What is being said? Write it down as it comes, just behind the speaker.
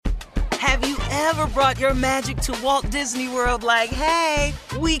Have you ever brought your magic to Walt Disney World like, hey,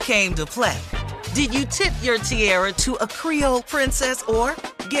 we came to play? Did you tip your tiara to a Creole princess or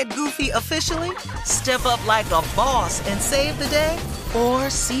get goofy officially? Step up like a boss and save the day? Or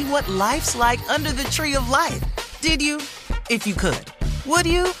see what life's like under the tree of life? Did you? If you could. Would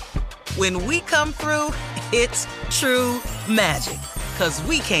you? When we come through, it's true magic. 'Cause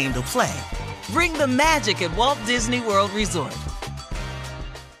we came to play. Bring the magic at Walt Disney World Resort.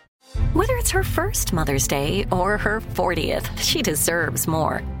 Whether it's her first Mother's Day or her 40th, she deserves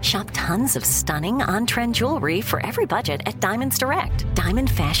more. Shop tons of stunning on-trend jewelry for every budget at Diamonds Direct. Diamond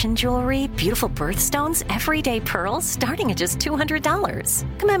fashion jewelry, beautiful birthstones, everyday pearls starting at just $200.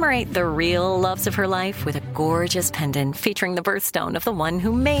 Commemorate the real loves of her life with a gorgeous pendant featuring the birthstone of the one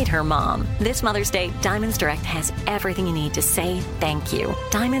who made her mom. This Mother's Day, Diamonds Direct has everything you need to say thank you.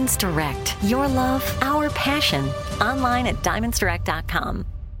 Diamonds Direct. Your love, our passion. Online at diamondsdirect.com.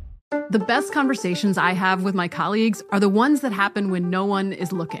 The best conversations I have with my colleagues are the ones that happen when no one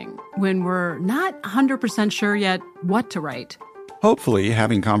is looking, when we're not 100% sure yet what to write. Hopefully,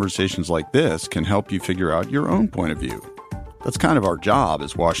 having conversations like this can help you figure out your own point of view. That's kind of our job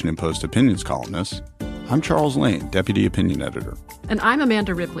as Washington Post opinions columnists. I'm Charles Lane, Deputy Opinion Editor. And I'm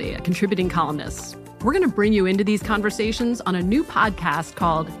Amanda Ripley, a contributing columnist. We're going to bring you into these conversations on a new podcast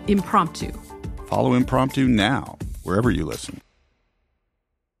called Impromptu. Follow Impromptu now, wherever you listen.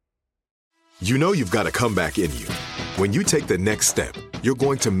 You know you've got a comeback in you. When you take the next step, you're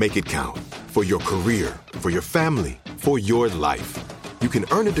going to make it count for your career, for your family, for your life. You can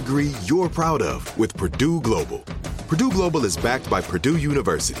earn a degree you're proud of with Purdue Global. Purdue Global is backed by Purdue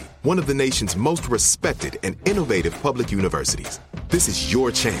University, one of the nation's most respected and innovative public universities. This is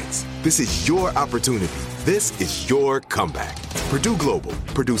your chance. This is your opportunity. This is your comeback. Purdue Global,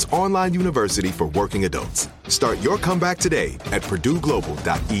 Purdue's online university for working adults. Start your comeback today at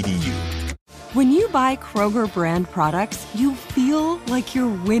purdueglobal.edu. When you buy Kroger brand products, you feel like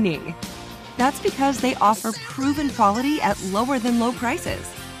you're winning. That's because they offer proven quality at lower than low prices.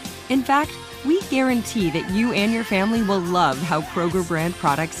 In fact, we guarantee that you and your family will love how Kroger brand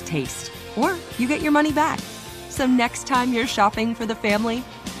products taste, or you get your money back. So next time you're shopping for the family,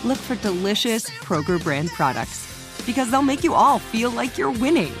 look for delicious Kroger brand products, because they'll make you all feel like you're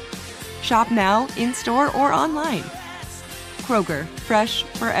winning. Shop now, in-store, or online. Kroger, fresh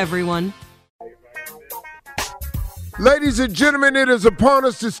for everyone. Ladies and gentlemen, it is upon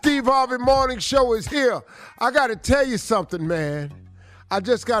us. The Steve Harvey Morning Show is here. I got to tell you something, man. I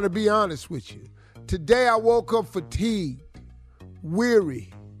just got to be honest with you. Today I woke up fatigued,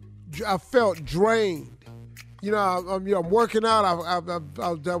 weary. I felt drained. You know, I'm working out. I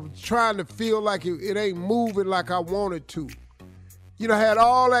was trying to feel like it ain't moving like I wanted to. You know, I had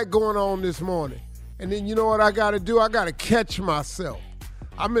all that going on this morning. And then you know what I got to do? I got to catch myself.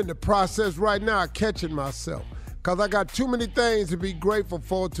 I'm in the process right now of catching myself. Because I got too many things to be grateful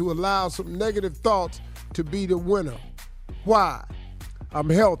for to allow some negative thoughts to be the winner. Why? I'm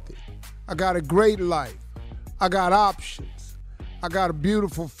healthy. I got a great life. I got options. I got a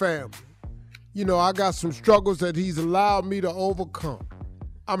beautiful family. You know, I got some struggles that he's allowed me to overcome.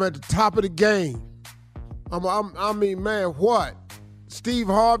 I'm at the top of the game. I mean, man, what? Steve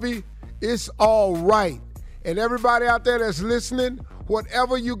Harvey, it's all right. And everybody out there that's listening,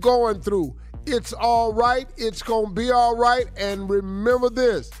 whatever you're going through, it's all right. It's going to be all right. And remember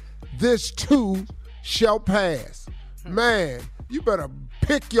this too shall pass. Man, you better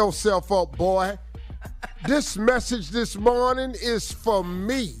pick yourself up, boy. This message this morning is for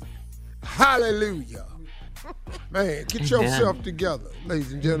me. Hallelujah. Man, get yourself together.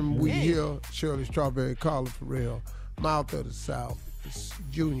 Ladies and gentlemen, we here, Shirley Strawberry, Carla Farrell, Mouth of the South,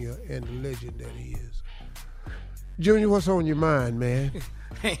 Junior, and the legend that he is. Junior, what's on your mind, man?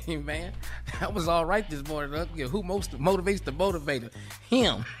 Hey, man, that was all right this morning. Who most motivates the motivator?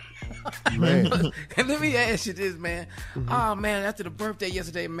 Him. Man. And let me ask you this, man. Mm-hmm. Oh, man, after the birthday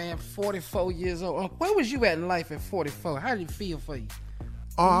yesterday, man, 44 years old. Where was you at in life at 44? How did it feel for you?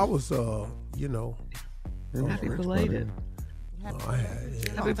 Oh, I was, you know. Happy belated. Happy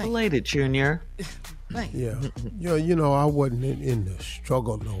thank belated, Junior. Thank you. Yeah. You know, I wasn't in the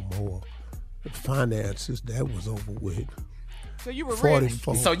struggle no more. The finances, that was over with. So you were ready.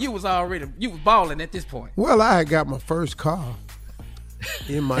 So you was balling at this point. Well, I had got my first car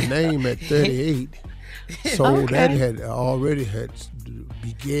in my name at 38. So okay. That had already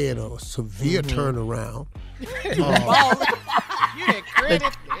began a severe turnaround. You had credit,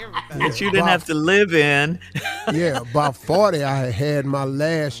 everything. That you didn't have to live in. Yeah, by 40, I had my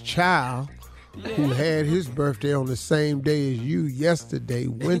last child who had his birthday on the same day as you yesterday,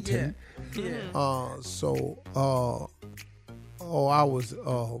 Winton. I was,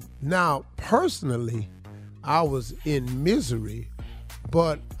 now personally, I was in misery,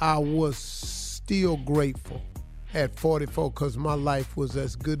 but I was still grateful at 44 because my life was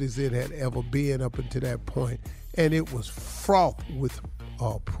as good as it had ever been up until that point, and it was fraught with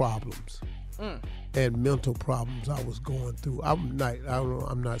problems and mental problems I was going through. I'm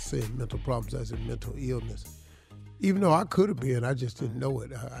not saying mental problems as in mental illness, even though I could have been. I just didn't know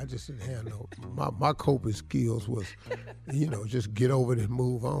it. I just didn't have my coping skills was, just get over it and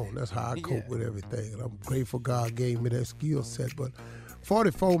move on. That's how I cope with everything, and I'm grateful God gave me that skill set. But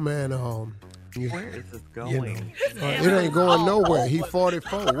 44, man. Where is this going? It ain't going nowhere. He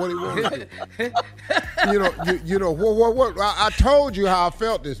 44. What do you want? What? I told you how I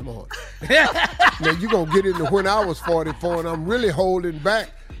felt this morning. Now you gonna get into when I was 44, and I'm really holding back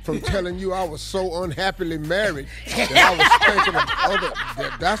from telling you I was so unhappily married that I was thinking of other.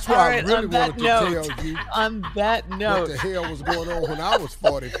 That's why I really wanted to tell you. On that note, what the hell was going on when I was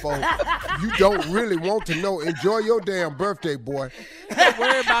 44? You don't really want to know. Enjoy your damn birthday, boy. Don't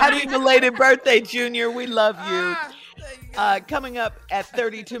worry about Happy belated birthday, Junior. We love you. Coming up at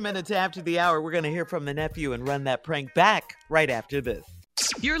 32 minutes after the hour, we're going to hear from the nephew and run that prank back right after this.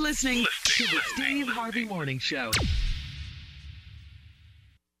 You're listening to the Steve Harvey Morning Show.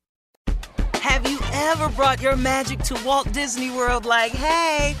 Have you ever brought your magic to Walt Disney World like,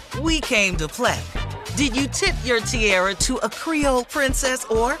 hey, we came to play? Did you tip your tiara to a Creole princess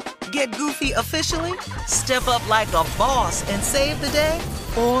or get goofy officially? Step up like a boss and save the day?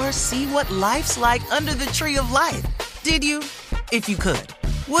 Or see what life's like under the tree of life? Did you? If you could.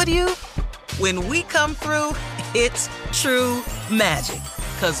 Would you? When we come through, it's true magic.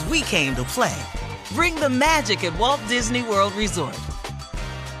 'Cause we came to play. Bring the magic at Walt Disney World Resort.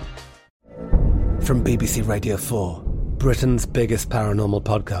 From BBC Radio 4, Britain's biggest paranormal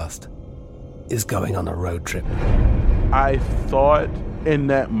podcast is going on a road trip. I thought in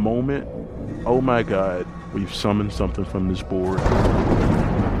that moment, oh my God, we've summoned something from this board.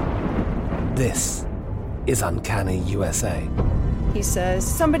 This is Uncanny USA. He says,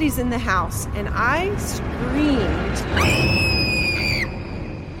 somebody's in the house, and I screamed.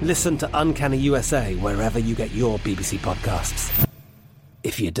 Listen to Uncanny USA wherever you get your BBC podcasts,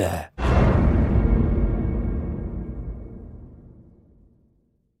 if you dare.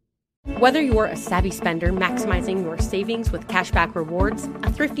 Whether you're a savvy spender maximizing your savings with cashback rewards,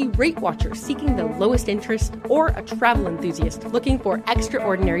 a thrifty rate watcher seeking the lowest interest, or a travel enthusiast looking for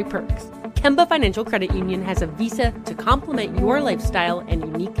extraordinary perks, Kemba Financial Credit Union has a visa to complement your lifestyle and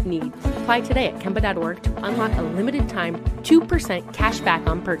unique needs. Apply today at Kemba.org to unlock a limited-time 2% cash back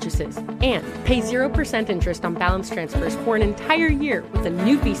on purchases and pay 0% interest on balance transfers for an entire year with a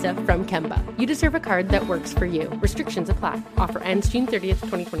new visa from Kemba. You deserve a card that works for you. Restrictions apply. Offer ends June 30th,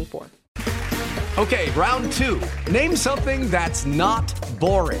 2024. Okay, round two. Name something that's not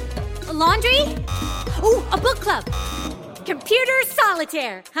boring. A laundry? Ooh, a book club. Computer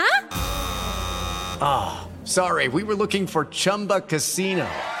solitaire, huh? Ah, oh, sorry, we were looking for Chumba Casino.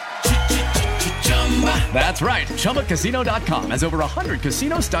 That's right, ChumbaCasino.com has over 100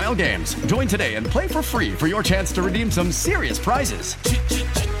 casino-style games. Join today and play for free for your chance to redeem some serious prizes.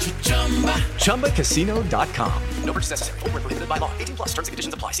 ChumbaCasino.com. No purchase necessary. Void where prohibited by law. 18+ terms and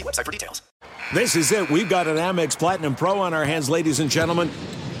conditions apply. See website for details. This is it. We've got an Amex Platinum Pro on our hands, ladies and gentlemen.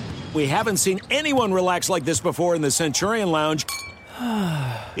 We haven't seen anyone relax like this before in the Centurion Lounge.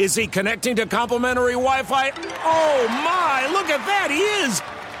 Is he connecting to complimentary Wi-Fi? Oh, my! Look at that! He is!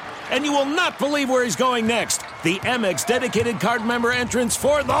 And you will not believe where he's going next. The Amex dedicated card member entrance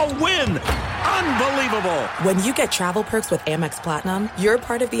for the win! Unbelievable! When you get travel perks with Amex Platinum, you're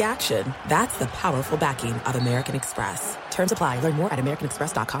part of the action. That's the powerful backing of American Express. Terms apply. Learn more at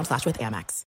americanexpress.com/withAmex.